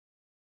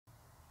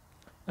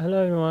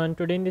Hello everyone,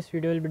 today in this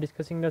video we'll be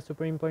discussing the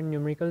super important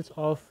numericals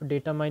of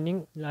data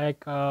mining,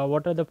 like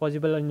what are the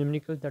possible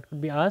numericals that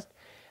could be asked,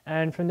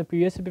 and from the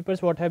previous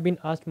papers what have been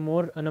asked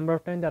more a number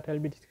of times that I'll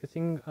be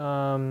discussing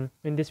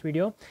in this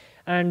video.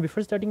 And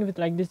before starting, if you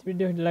like this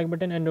video, hit the like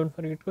button and don't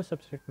forget to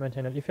subscribe to my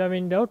channel. If you have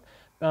any doubt,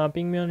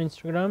 ping me on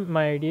Instagram.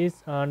 My ID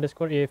is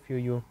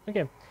 _AFUU.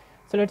 Okay,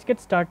 so let's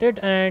get started.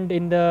 And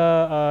in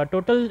the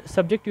total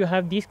subject you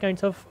have these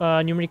kinds of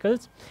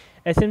numericals: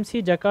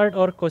 SMC, Jaccard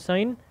or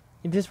Cosine.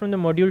 This is from the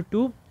module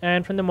 2,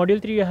 and from the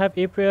module 3 you have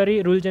a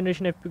priori, rule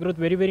generation, FP growth,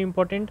 very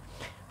important.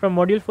 From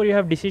module 4 you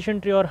have decision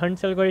tree or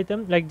Hunt's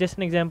algorithm, like just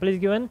an example is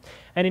given.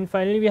 And in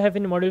finally we have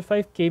in module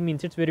 5 K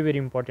means. It's very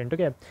important.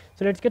 Okay,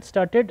 so let's get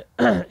started.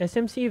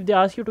 SMC, if they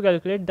ask you to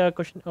calculate the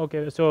question,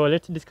 okay, so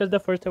let's discuss the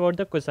first about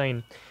the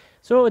cosine.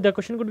 So the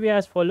question could be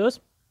as follows: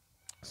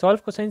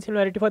 solve cosine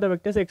similarity for the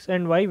vectors x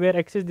and y, where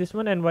x is this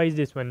one and y is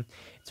this one.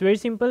 It's very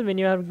simple. When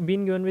you have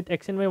been given with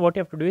x and y, what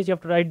you have to do is you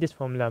have to write this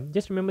formula.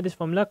 Just remember this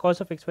formula: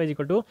 cos of xy is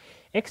equal to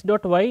x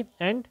dot y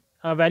and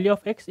value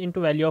of x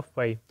into value of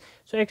y.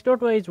 So x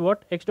dot y is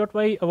what? X dot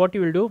y, what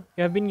you will do,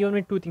 you have been given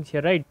with two things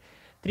here, right?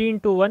 3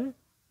 into 1,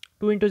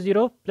 2 into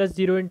 0, plus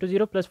 0 into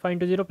 0, plus 5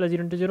 into 0, plus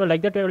 0 into 0,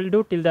 like that I will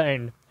do till the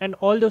end, and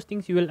all those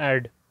things you will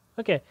add.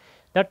 Okay,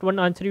 that one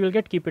answer you will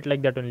get, keep it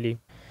like that only.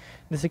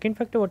 The second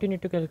factor what you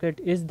need to calculate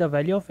is the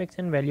value of x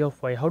and value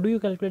of y. How do you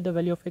calculate the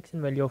value of x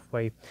and value of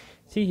y?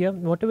 See here,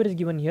 whatever is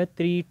given here,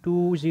 3,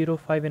 2, 0,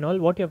 5 and all,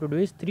 what you have to do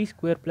is 3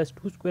 square plus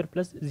 2 square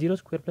plus 0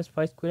 square plus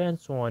 5 square and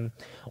so on.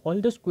 All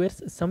the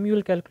squares, sum you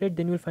will calculate,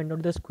 then you will find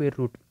out the square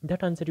root.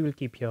 That answer you will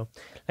keep here.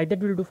 Like that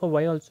we will do for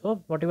y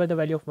also. Whatever the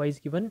value of y is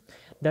given,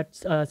 that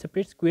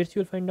separate squares,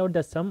 you will find out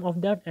the sum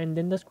of that and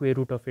then the square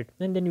root of it.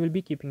 And then you will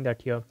be keeping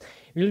that here.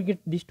 You will get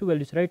these two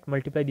values, right?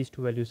 Multiply these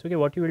two values. Okay,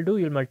 what you will do,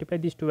 you will multiply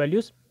these two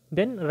values,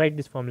 then write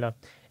this formula.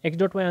 X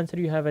dot y answer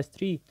you have as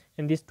 3,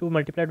 and these two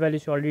multiplied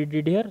values you already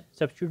did here.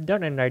 Substitute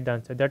that and write the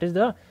answer. That is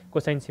the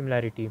cosine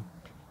similarity.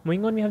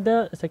 Moving on, we have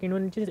the second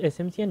one, which is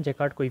SMC and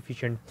Jaccard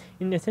coefficient.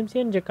 In SMC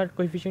and Jaccard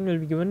coefficient, you will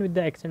be given with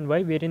the x and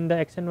y, wherein the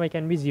x and y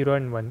can be 0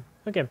 and 1.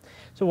 Okay,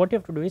 so what you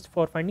have to do is,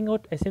 for finding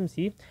out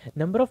SMC,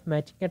 number of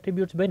matching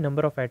attributes by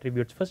number of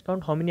attributes. First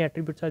count how many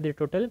attributes are there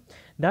total,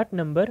 that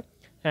number,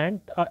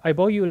 and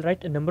above you will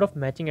write a number of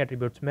matching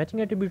attributes.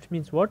 Matching attributes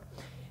means what?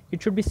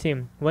 It should be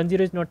same. 1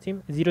 0 is not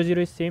same, 0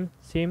 0 is same,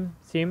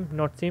 same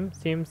not same,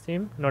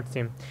 same not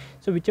same.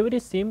 So whichever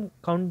is same,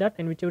 count that,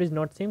 and whichever is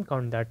not same,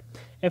 count that.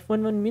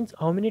 F11 means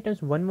how many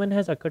times 1 1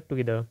 has occurred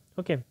together.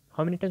 Okay,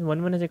 how many times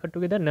 1 1 has occurred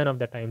together? None of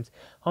the times.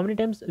 How many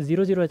times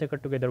 0 0 has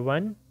occurred together?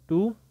 1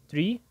 2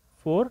 3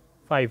 4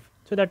 5.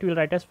 So that you will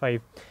write as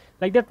 5.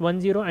 Like that,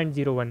 1 0 and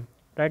 0 1.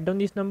 Write down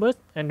these numbers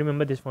and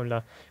remember this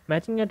formula.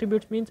 Matching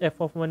attributes means f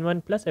of 1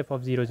 1 plus f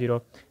of 0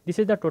 0. This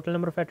is the total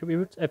number of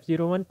attributes,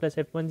 f01 plus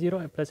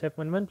f10 plus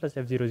f11 plus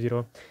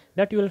f00.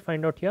 That you will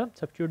find out here.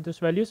 Substitute those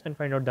values and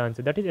find out the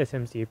answer. That is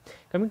SMC.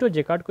 Coming to a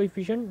Jaccard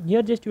coefficient,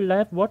 here just you will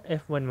have what?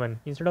 F11.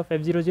 Instead of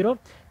f00,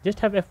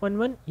 just have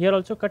f11. Here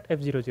also cut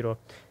f00.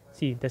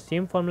 See, the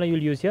same formula you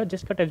will use here.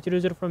 Just cut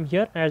f00 from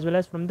here as well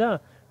as from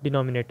the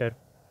denominator.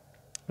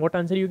 What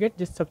answer you get?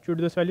 Just substitute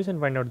those values and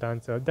find out the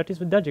answer. That is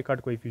with the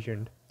Jaccard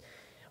coefficient.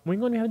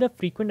 Moving on, we have the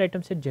frequent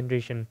item set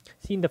generation.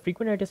 See, in the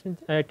frequent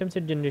item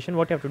set generation,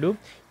 what you have to do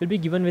will be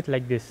given with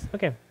like this.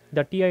 Okay,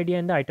 the TID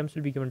and the items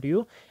will be given to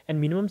you,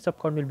 and minimum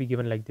subcount will be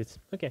given like this.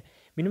 Okay,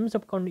 minimum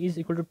subcount is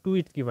equal to 2,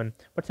 it's given,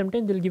 but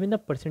sometimes they'll give in the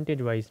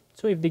percentage wise.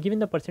 So if they give in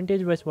the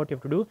percentage wise, what you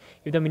have to do,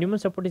 if the minimum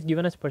support is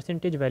given as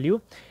percentage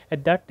value,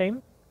 at that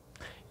time,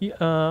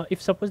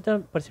 if suppose the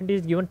percentage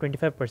is given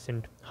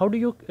 25%, how do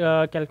you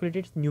calculate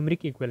its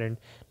numeric equivalent?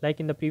 Like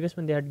in the previous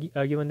one they had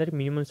given that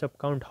minimum sub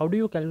count. How do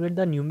you calculate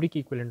the numeric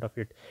equivalent of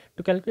it?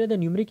 To calculate the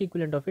numeric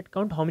equivalent of it,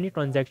 count how many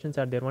transactions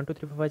are there. 1 2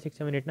 3 4 5 6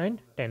 7 8 9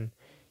 10.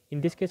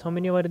 In this case, how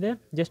many were there?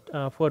 Just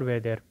 4 were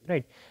there,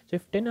 right? So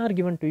if 10 are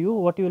given to you,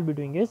 what you will be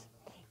doing is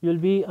you will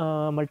be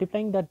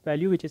multiplying that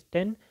value, which is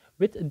 10,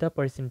 with the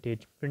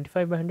percentage.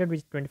 25 by 100, which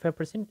is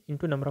 25%,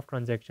 into number of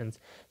transactions.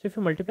 So if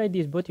you multiply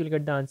these both, you will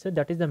get the answer.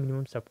 That is the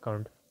minimum sub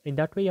count. In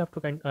that way you have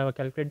to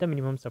calculate the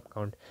minimum sub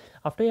count.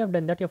 After you have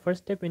done that, your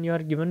first step when you are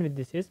given with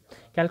this is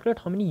calculate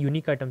how many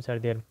unique items are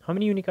there. How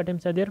many unique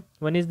items are there?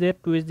 1 is there,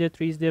 2 is there,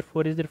 3 is there,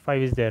 4 is there,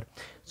 5 is there.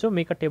 So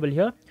make a table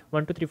here,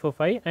 1 2 3 4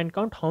 5, and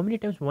count how many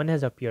times 1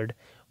 has appeared.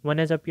 1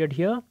 has appeared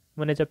here,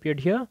 1 has appeared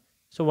here,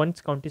 so 1's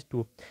count is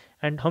 2.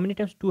 And how many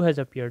times 2 has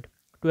appeared?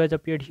 2 has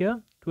appeared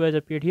here, 2 has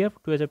appeared here,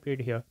 2 has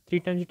appeared here. 3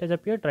 times it has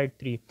appeared, write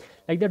 3.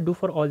 Like that, do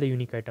for all the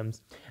unique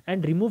items,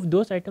 and remove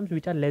those items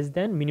which are less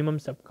than minimum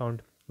sub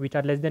count. Which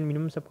are less than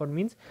minimum sub count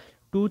means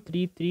 2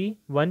 3 3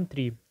 1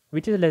 3,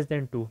 which is less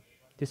than 2.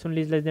 This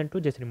only is less than 2,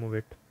 just remove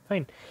it.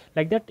 Fine.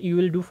 Like that you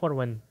will do for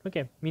 1.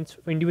 Okay, means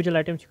for individual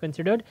items you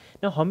considered.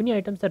 Now how many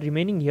items are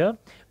remaining here?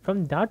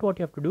 From that, what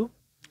you have to do,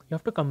 you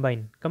have to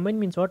combine. Combine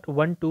means what?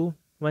 1 2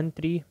 1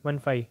 3 1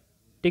 5.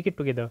 Take it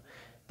together,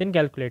 then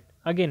calculate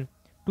again.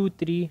 2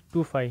 3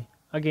 2 5,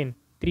 again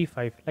 3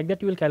 5. Like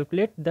that you will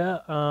calculate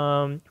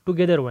the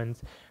together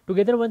ones.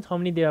 How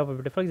many they have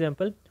appeared? For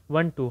example,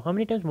 1 2, how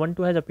many times 1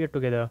 2 has appeared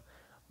together?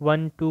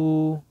 1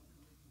 2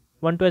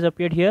 1 2 has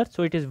appeared here,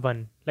 so it is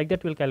 1, like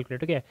that we'll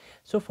calculate. Okay,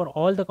 so for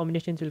all the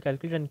combinations you'll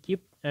calculate and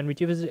keep, and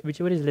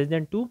whichever is less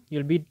than 2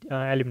 you'll be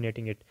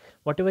eliminating it.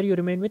 Whatever you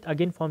remain with,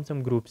 again form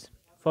some groups.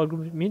 For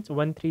groups means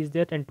 1 3 is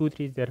there and 2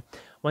 3 is there.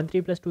 1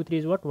 3 plus 2 3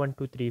 is what? 1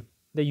 2 3,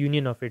 the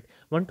union of it.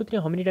 1 2 3,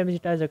 how many times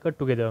it has occurred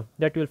together,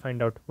 that you will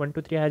find out. 1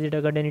 2 3, has it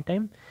occurred any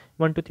time?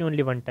 1 2 3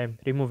 only one time,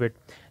 remove it.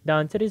 The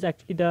answer is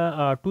actually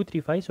the 2 3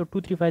 5. So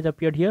 2 3 5 has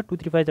appeared here, 2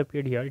 3 5 has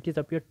appeared here. It is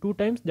appeared 2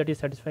 times, that is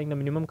satisfying the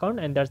minimum count,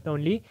 and that's the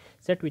only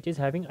set which is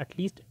having at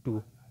least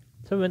 2.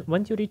 So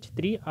once you reach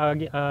 3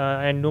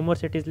 and no more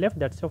set is left,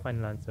 that's your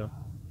final answer.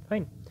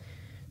 Fine.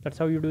 That's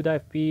how you do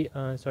the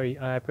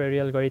Apriori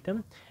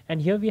algorithm.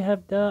 And here we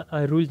have the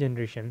rule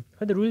generation.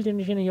 For the rule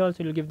generation, here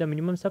also you'll give the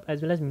minimum sub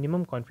as well as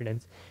minimum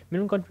confidence.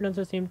 Minimum confidence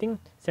is the same thing,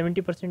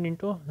 70%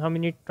 into how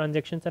many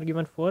transactions are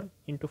given, 4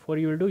 into 4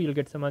 you will do, you'll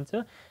get some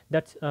answer.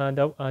 That's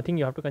the thing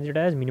you have to consider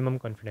as minimum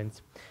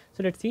confidence.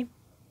 So let's see.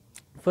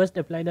 First,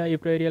 apply the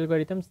Apriori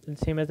algorithms,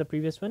 same as the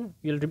previous one.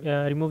 You'll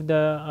remove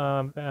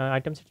the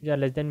items which are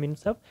less than min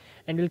sub,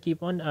 and you'll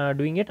keep on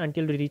doing it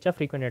until you reach a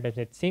frequent item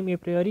set. Same a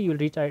priori, you'll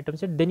reach item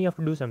set, then you have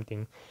to do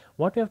something.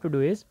 What we have to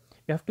do is,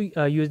 we have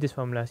to use this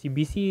formula. See,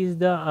 BC is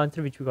the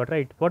answer which we got,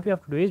 right? What we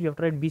have to do is, we have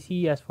to write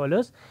BCE as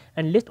follows,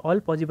 and list all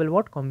possible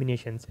what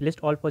combinations.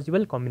 List all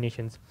possible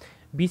combinations.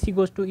 BC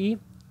goes to E,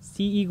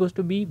 CE goes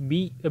to B,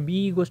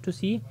 BE goes to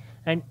C,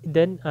 and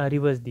then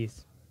reverse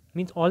these.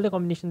 Means all the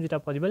combinations which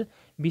are possible.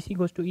 BC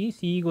goes to E,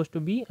 CE goes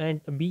to B,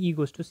 and BE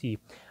goes to C.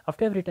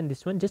 After I've written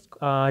this one, just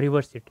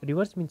reverse it.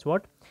 Reverse means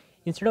what?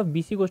 Instead of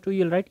BC goes to E,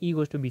 you'll write E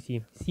goes to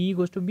BC, CE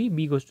goes to B,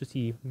 B goes to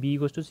C, B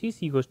goes to C,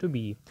 C goes to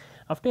B.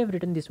 After I've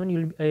written this one,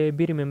 you'll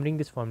be remembering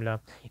this formula.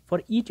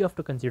 For each you have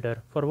to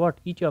consider. For what?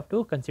 Each you have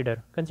to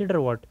consider.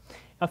 Consider what?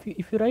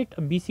 If you write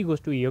BC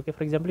goes to E, okay,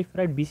 for example, if you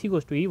write BC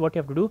goes to E, what you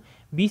have to do?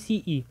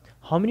 BCE.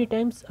 How many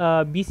times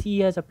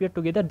BCE has appeared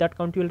together, that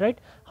count you will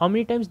write. How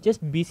many times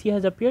just BC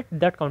has appeared,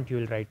 that count you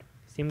will write.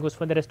 Same goes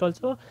for the rest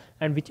also,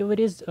 and whichever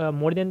is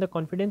more than the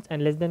confidence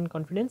and less than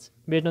confidence,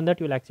 based on that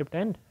you will accept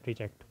and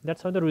reject.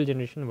 That's how the rule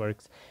generation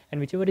works,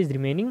 and whichever is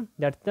remaining,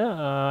 that's the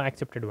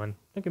accepted one.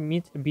 Okay,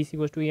 means BC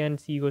goes to E and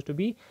C goes to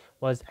B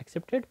was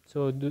accepted,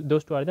 so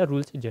those two are the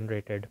rules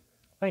generated.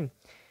 Fine.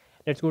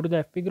 Let's go to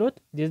the FP growth.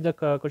 This is the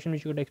question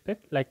which you could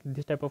expect, like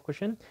this type of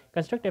question.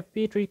 Construct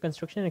FP tree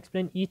construction and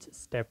explain each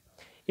step.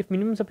 If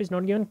minimum sub is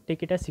not given,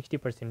 take it as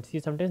 60%. See,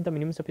 sometimes the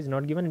minimum sub is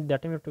not given, at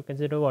that time you have to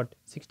consider what?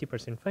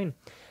 60%. Fine.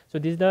 So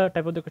this is the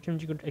type of the question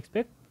which you could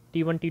expect.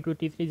 T1, T2,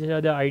 T3, these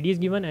are the IDs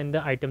given and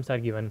the items are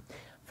given.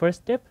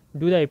 First step,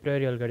 do the a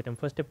priori algorithm.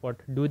 First step, what?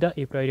 Do the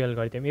a priori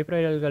algorithm. A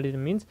priori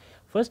algorithm means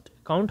first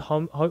count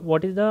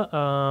what is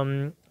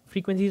the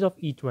frequencies of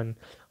each one.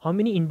 How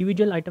many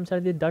individual items are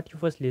there, that you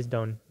first list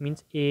down.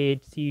 Means A,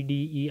 C,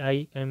 D, E,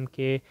 I, M,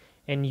 K,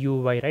 N, U,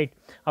 Y, right?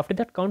 After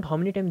that, count how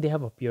many times they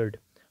have appeared.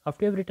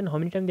 After you have written how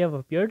many times they have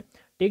appeared,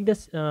 take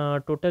this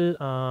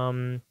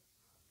total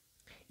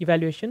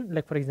evaluation.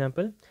 Like for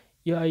example,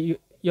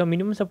 your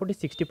minimum support is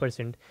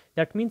 60%.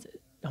 That means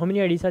how many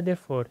IDs are there?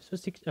 4. So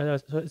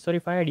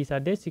 5 IDs are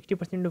there.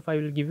 60% of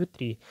 5 will give you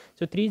 3.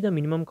 So 3 is the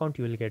minimum count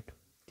you will get.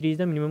 3 is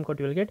the minimum count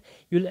you will get.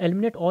 You will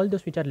eliminate all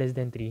those which are less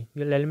than 3.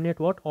 You will eliminate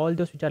what? All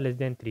those which are less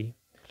than 3.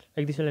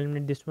 Like this will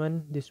eliminate this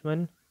one, this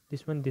one,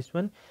 this one, this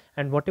one,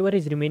 and whatever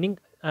is remaining,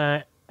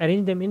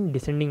 arrange them in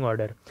descending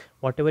order.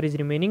 Whatever is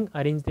remaining,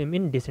 arrange them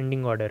in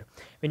descending order.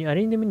 When you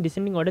arrange them in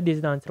descending order, this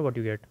is the answer what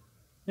you get.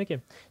 Okay,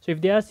 so if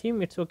they are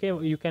same, it's okay.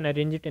 You can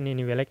arrange it in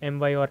any way, like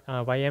MY or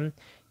YM,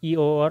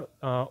 EO or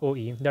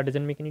OE. That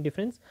doesn't make any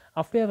difference.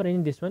 After you have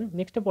arranged this one,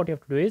 next step what you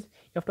have to do is,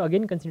 you have to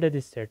again consider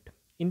this set.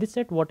 In this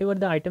set, whatever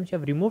the items you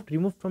have removed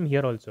from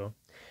here also.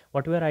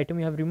 Whatever item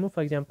you have removed,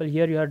 for example,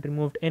 here you had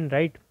removed N,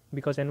 right?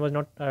 Because N was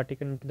not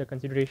taken into the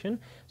consideration.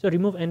 So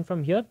remove N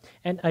from here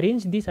and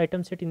arrange this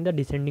item set in the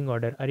descending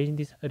order. Arrange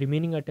this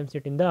remaining item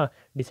set in the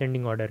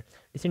descending order.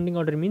 Descending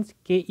order means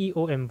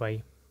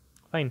KEOMY.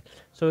 Fine.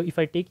 So if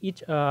I take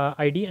each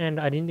ID and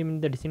arrange them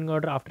in the descending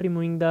order after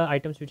removing the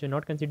items which are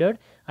not considered,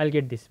 I'll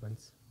get these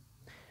ones.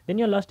 Then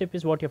your last step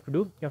is what you have to do.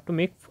 You have to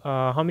make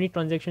how many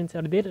transactions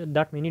are there,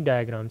 that many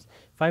diagrams.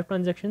 5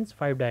 transactions,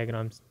 5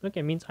 diagrams.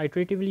 Okay, means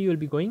iteratively you will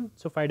be going.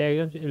 So 5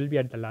 diagrams will be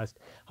at the last.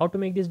 How to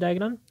make this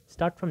diagram?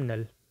 Start from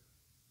null.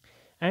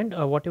 And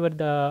whatever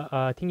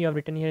the thing you have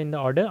written here in the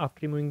order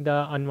after removing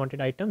the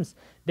unwanted items,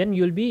 then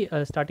you will be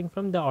starting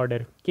from the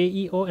order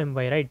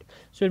KEOMY, right?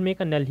 So you'll make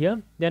a null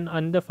here, then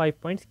on the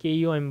 5 points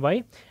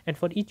KEOMY, and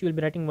for each you will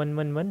be writing 1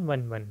 1 1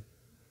 1 1.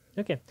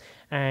 Okay,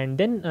 and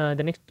then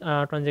the next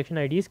transaction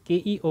ID is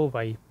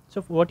KEOY.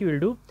 So what you will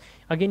do,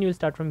 again you will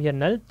start from here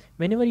null.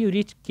 Whenever you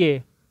reach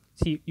K,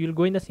 see, you will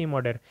go in the same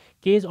order.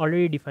 K is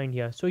already defined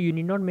here, so you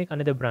need not make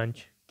another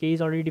branch. K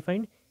is already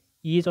defined,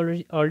 E is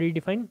already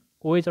defined,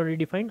 O is already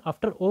defined.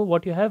 After O,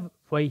 what you have?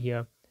 Y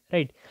here,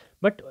 right?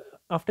 But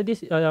after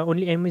this,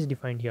 only M is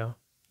defined here.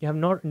 You have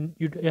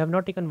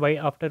not taken Y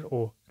after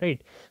O,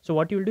 right? So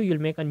what you will do, you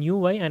will make a new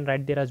Y and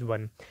write there as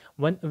 1.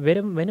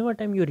 Whenever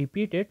time you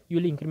repeat it, you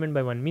will increment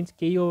by 1. Means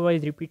KOY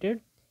is repeated,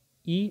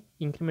 E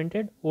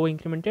incremented, O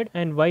incremented,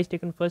 and Y is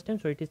taken first time,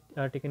 so it is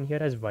taken here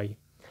as Y,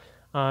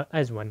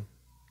 as 1.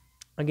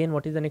 Again,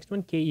 what is the next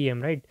one?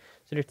 KEM, right?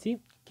 So let's see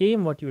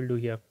KM, what you will do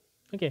here.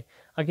 Okay,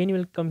 again you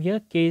will come here,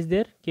 K is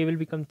there, K will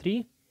become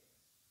 3,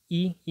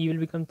 E will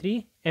become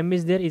 3, M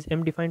is there, is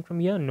M defined from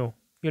here? No.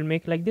 You'll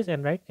make like this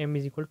and write M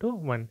is equal to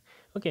 1.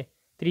 Okay,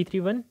 3 3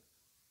 1,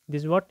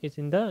 this is what is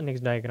in the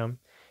next diagram,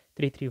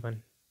 3 3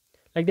 1.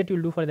 Like that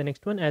you'll do for the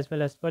next one as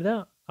well as for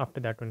the after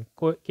that one.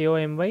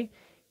 KOMY,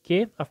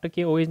 K, after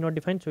KO is not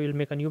defined, so you'll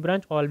make a new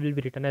branch, all will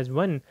be written as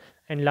 1,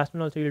 and last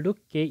one also you'll do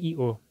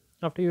KEO.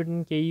 After you've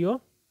done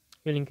KEO,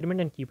 you'll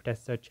increment and keep it as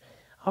such.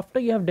 After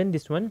you have done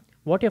this one,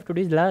 what you have to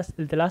do is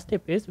the last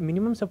step is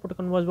minimum support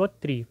count was what?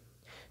 3.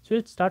 So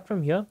let's start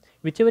from here.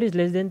 Whichever is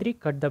less than 3,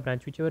 cut the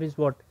branch. Whichever is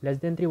what? Less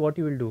than 3, what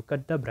you will do?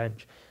 Cut the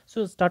branch.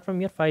 So start from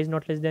here. 5 is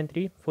not less than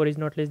 3, 4 is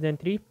not less than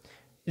 3,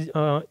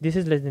 this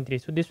is less than 3,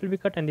 so this will be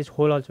cut, and this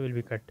whole also will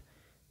be cut.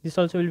 This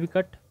also will be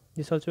cut,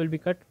 this also will be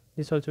cut,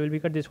 this also will be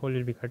cut, this whole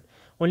will be cut.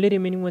 Only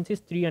remaining ones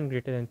is 3 and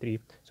greater than 3.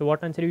 So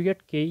what answer you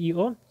get?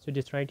 KEO. So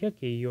just write here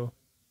KEO.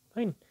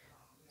 Fine.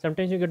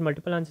 Sometimes you get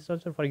multiple answers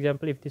also. For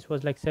example, if this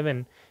was like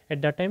 7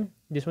 at that time,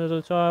 this was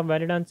also a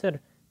valid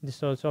answer, this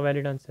is also a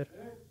valid answer.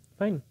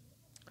 Fine.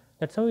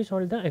 That's how we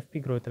solve the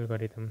FP growth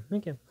algorithm.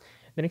 Okay.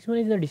 The next one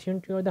is the decision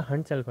tree or the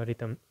Hunt's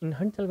algorithm. In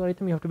Hunt's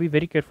algorithm, you have to be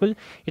very careful.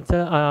 It's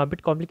a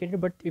bit complicated,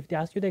 but if they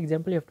ask you the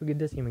example, you have to give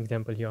the same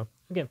example here.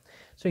 Okay.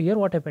 So here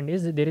what happened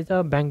is there is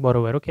a bank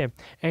borrower, okay,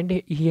 and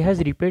he has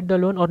repaid the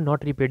loan or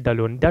not repaid the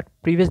loan. That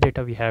previous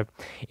data we have.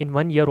 In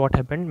 1 year, what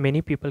happened?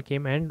 Many people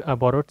came and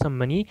borrowed some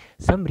money.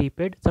 Some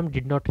repaid, some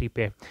did not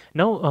repay.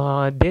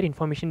 Now their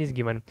information is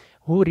given.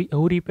 Who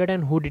repaid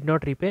and who did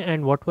not repay,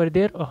 and what were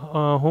their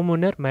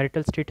homeowner,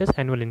 marital status,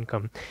 annual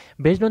income.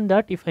 Based on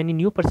that, if any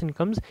new person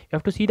comes, you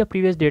have to see the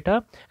previous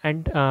data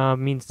and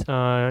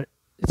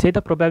say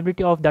the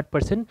probability of that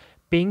person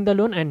paying the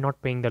loan and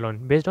not paying the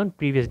loan based on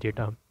previous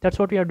data. That's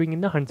what we are doing in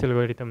the Hunt's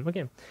algorithm.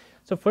 Okay,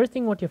 so first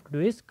thing what you have to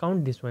do is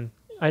count this one.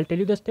 I'll tell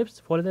you the steps,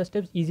 follow the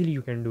steps, easily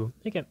you can do.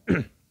 Okay.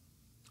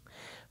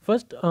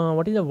 First,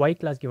 what is the Y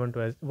class given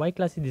to us? Y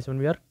class is this one.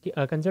 We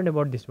are concerned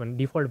about this one,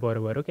 default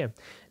borrower. Okay.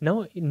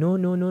 Now,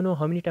 no.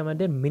 How many times are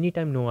there? Many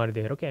times no are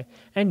there. Okay.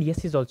 And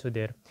yes is also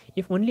there.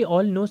 If only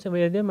all no's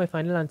were there, my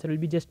final answer will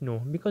be just no,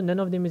 because none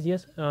of them is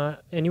yes.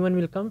 Anyone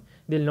will come,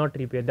 they'll not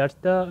repay. That's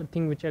the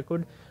thing which I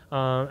could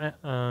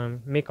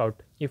make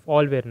out if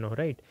all were no,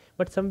 right?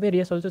 But somewhere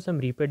yes also, some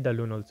repaid the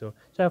loan also.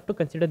 So I have to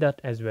consider that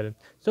as well.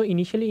 So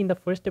initially in the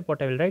first step,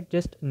 what I will write,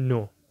 just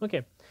no.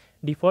 Okay.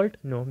 Default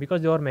no,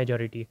 because they are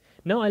majority.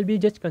 Now I'll be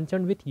just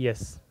concerned with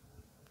yes.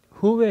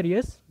 Who were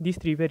yes? These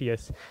 3 were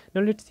yes. Now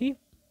let's see,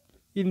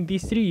 in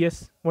these 3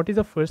 yes, what is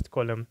the first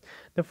column?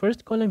 The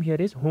first column here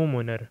is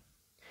homeowner.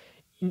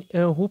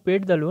 Who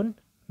paid the loan?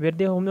 Were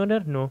they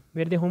homeowner? No.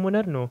 Were they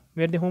homeowner? No.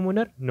 Were they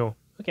homeowner? No.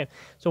 Okay,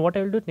 so what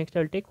I will do next,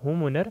 I will take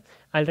homeowner.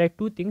 I'll write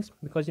 2 things,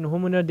 because in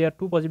homeowner there are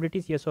 2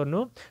 possibilities, yes or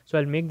no. So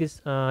I'll make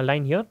this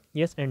line here,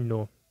 yes and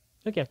no.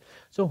 Okay,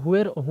 so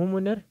where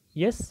homeowner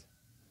yes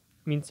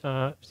means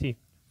see,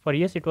 for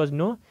yes it was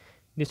no,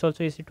 this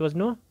also yes it was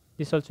no,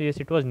 this also yes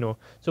it was no.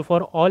 So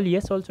for all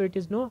yes also it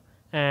is no,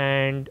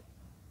 and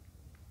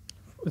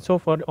so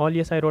for all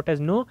yes I wrote as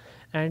no.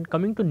 And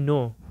coming to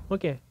no,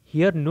 okay,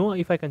 here no,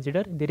 if I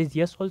consider, there is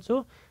yes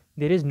also,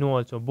 there is no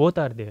also, both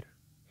are there.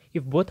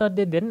 If both are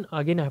there, then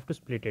again I have to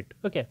split it.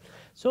 Okay,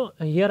 so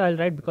here I'll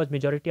write, because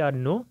majority are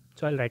no,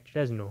 so I'll write it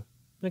as no.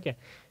 Okay,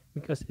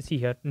 because see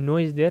here, no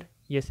is there,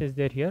 yes is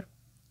there here,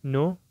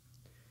 no,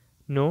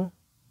 no,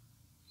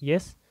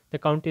 yes, the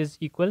count is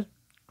equal,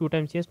 2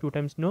 times yes, 2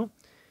 times no,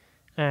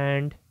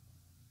 and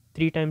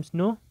 3 times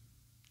no,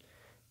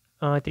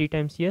 3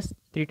 times yes,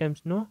 3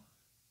 times no,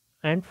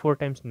 and 4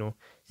 times no.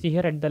 See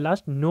here at the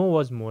last, no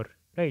was more,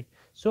 right?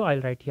 So I'll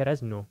write here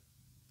as no.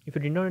 If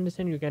you did not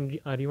understand, you can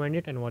rewind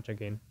it and watch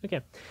again. Okay,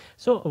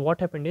 so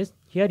what happened is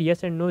here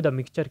yes and no, the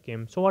mixture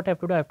came. So what I have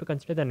to do, I have to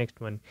consider the next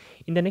one.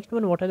 In the next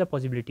one, what are the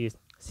possibilities?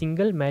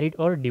 Single, married,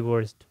 or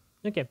divorced.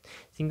 Okay,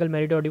 single,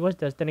 married, or divorced,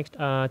 that's the next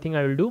thing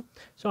I will do.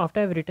 So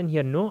after I've written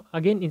here no,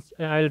 again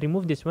I'll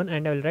remove this one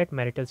and I will write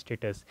marital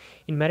status.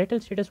 In marital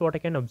status, what I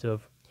can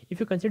observe,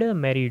 if you consider the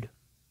married,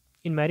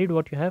 in married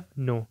what you have?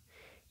 No.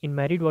 In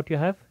married what you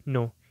have?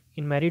 No.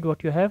 In married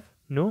what you have?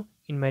 No.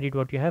 In married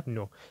what you have?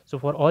 No. So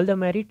for all the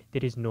married,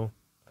 there is no.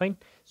 Fine.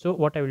 So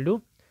what I will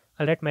do,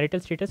 I'll write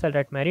marital status, I'll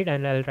write married,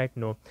 and I'll write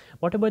no.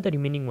 What about the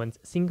remaining ones?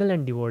 Single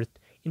and divorced.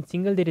 In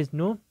single there is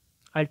no,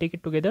 I'll take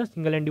it together,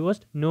 single and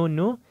divorced, no,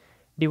 no,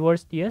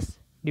 divorced yes,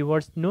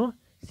 divorced no,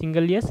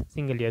 single yes,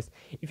 single yes.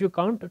 If you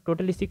count,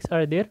 totally 6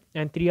 are there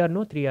and 3 are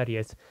no, 3 are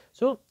yes.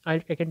 So I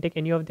can take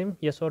any of them,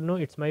 yes or no,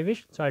 it's my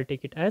wish. So I'll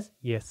take it as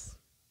yes.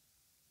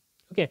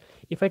 Okay,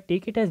 if I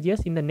take it as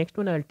yes, in the next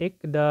one I'll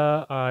take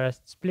the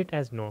split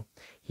as no.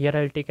 Here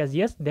I'll take as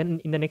yes,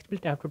 then in the next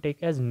split I have to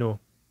take as no.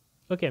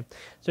 Okay,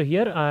 so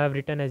here I have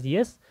written as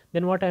yes.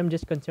 Then what I am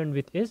just concerned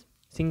with is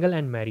single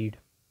and married.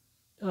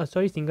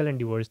 Sorry, single and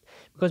divorced,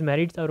 because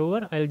marrieds are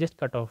over, I'll just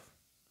cut off.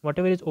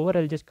 Whatever is over,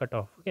 I'll just cut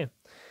off. Okay,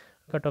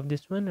 cut off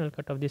this one, I'll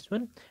cut off this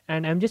one,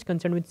 and I'm just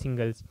concerned with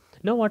singles.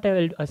 Now what I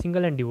will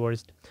single and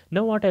divorced.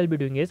 Now what I'll be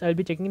doing is I'll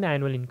be checking the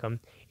annual income.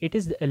 It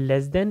is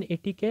less than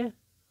 80k,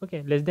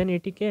 okay, less than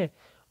 80k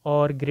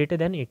or greater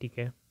than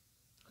 80k,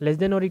 less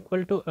than or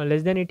equal to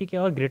less than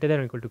 80k or greater than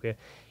or equal to k.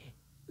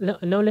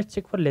 Now let's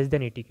check for less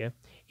than 80k.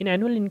 In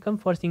annual income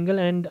for single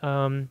and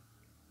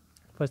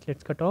first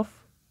let's cut off.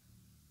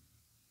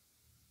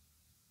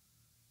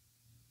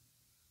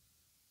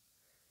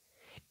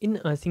 In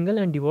single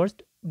and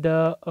divorced,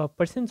 the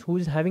persons who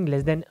is having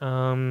less than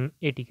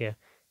 80k,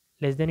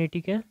 less than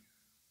 80k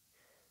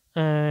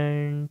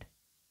and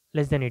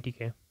less than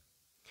 80k.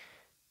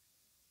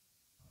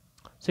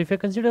 So if I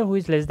consider who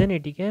is less than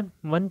 80k,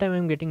 one time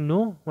I'm getting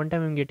no, one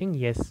time I'm getting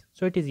yes,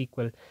 so it is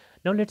equal.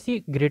 Now let's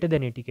see greater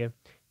than 80k.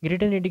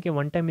 Greater than 80k,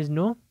 one time is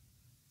no,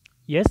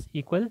 yes,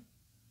 equal,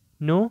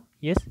 no,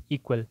 yes,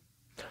 equal.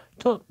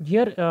 So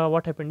here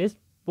what happened is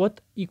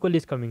both equal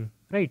is coming,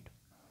 right?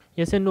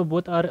 Yes and no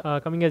both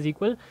are coming as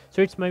equal,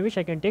 so it's my wish.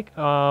 I can take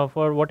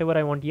for whatever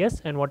I want yes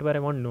and whatever I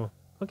want no.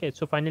 Okay,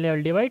 so finally I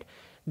will divide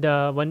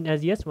the one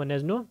as yes, one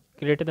as no,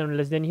 greater than or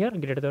less than here,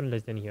 greater than or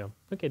less than here.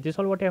 Okay, this is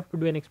all what I have to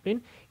do and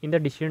explain in the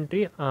decision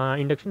tree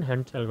induction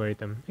Hunt's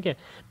algorithm. Okay,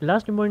 the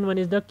last important one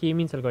is the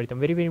k-means algorithm.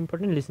 Very, very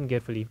important. Listen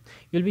carefully.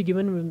 You'll be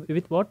given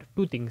with what?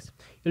 Two things.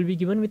 You'll be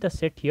given with a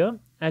set here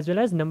as well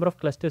as number of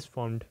clusters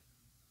formed.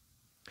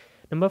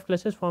 Number of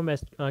clusters formed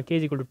as k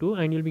is equal to 2,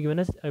 and you'll be given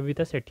as with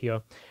a set here,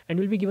 and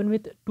you'll be given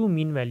with two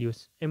mean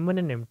values, m1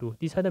 and m2.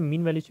 These are the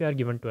mean values you are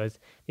given to us.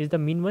 This is the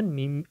mean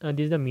 1,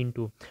 this is the mean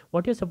 2.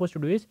 What you're supposed to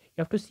do is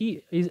you have to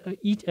see is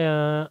each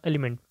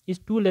element is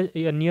 2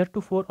 near to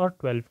 4 or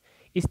 12,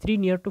 is 3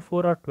 near to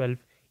 4 or 12,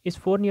 is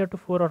 4 near to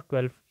 4 or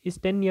 12, is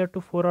 10 near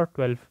to 4 or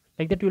 12.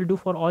 Like that you will do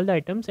for all the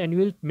items, and you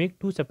will make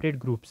two separate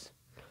groups.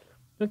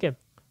 Okay,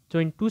 so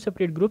in two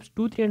separate groups,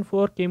 2, 3 and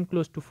 4 came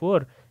close to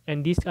 4,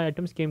 and these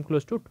items came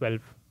close to 12.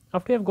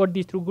 After you have got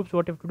these two groups,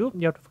 what you have to do?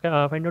 You have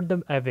to find out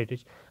the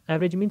average.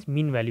 Average means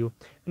mean value.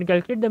 When you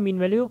calculate the mean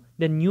value,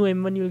 the new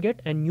m1 you will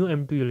get and new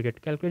m2 you will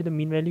get. Calculate the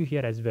mean value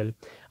here as well.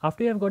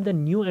 After you have got the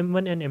new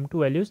m1 and m2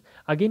 values,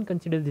 again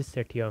consider this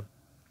set here.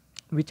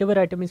 Whichever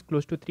item is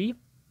close to 3,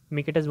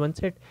 make it as one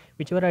set.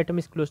 Whichever item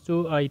is close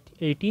to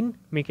 18,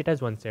 make it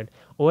as one set.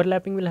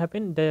 Overlapping will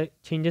happen, the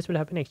changes will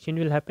happen, exchange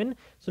will happen,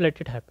 so let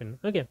it happen.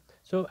 Okay,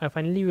 so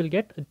finally you will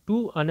get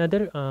two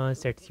another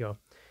sets here.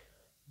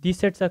 These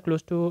sets are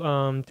close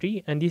to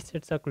 3 and these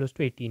sets are close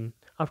to 18.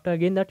 After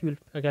again that you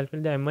will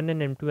calculate the m1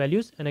 and m2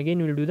 values, and again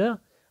you will do the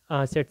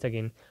sets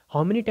again.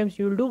 How many times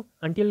you will do?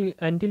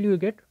 Until you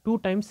get 2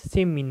 times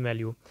same mean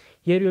value.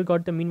 Here you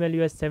got the mean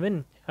value as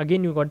 7,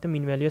 again you got the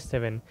mean value as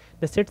 7.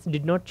 The sets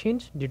did not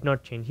change, did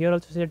not change. Here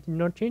also set did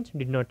not change,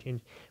 did not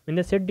change. When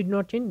the set did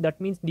not change,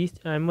 that means these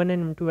m1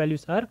 and m2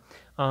 values are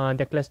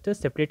the clusters,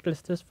 separate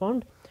clusters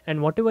formed,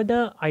 and whatever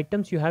the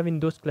items you have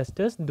in those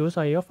clusters, those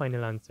are your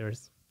final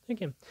answers.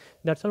 Okay,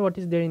 that's all what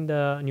is there in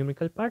the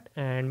numerical part,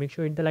 and make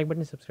sure you hit the like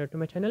button, subscribe to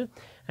my channel,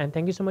 and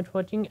thank you so much for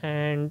watching.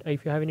 And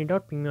if you have any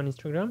doubt, ping me on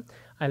Instagram,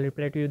 I'll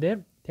reply to you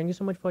there. Thank you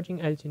so much for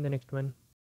watching. I'll see you in the next one.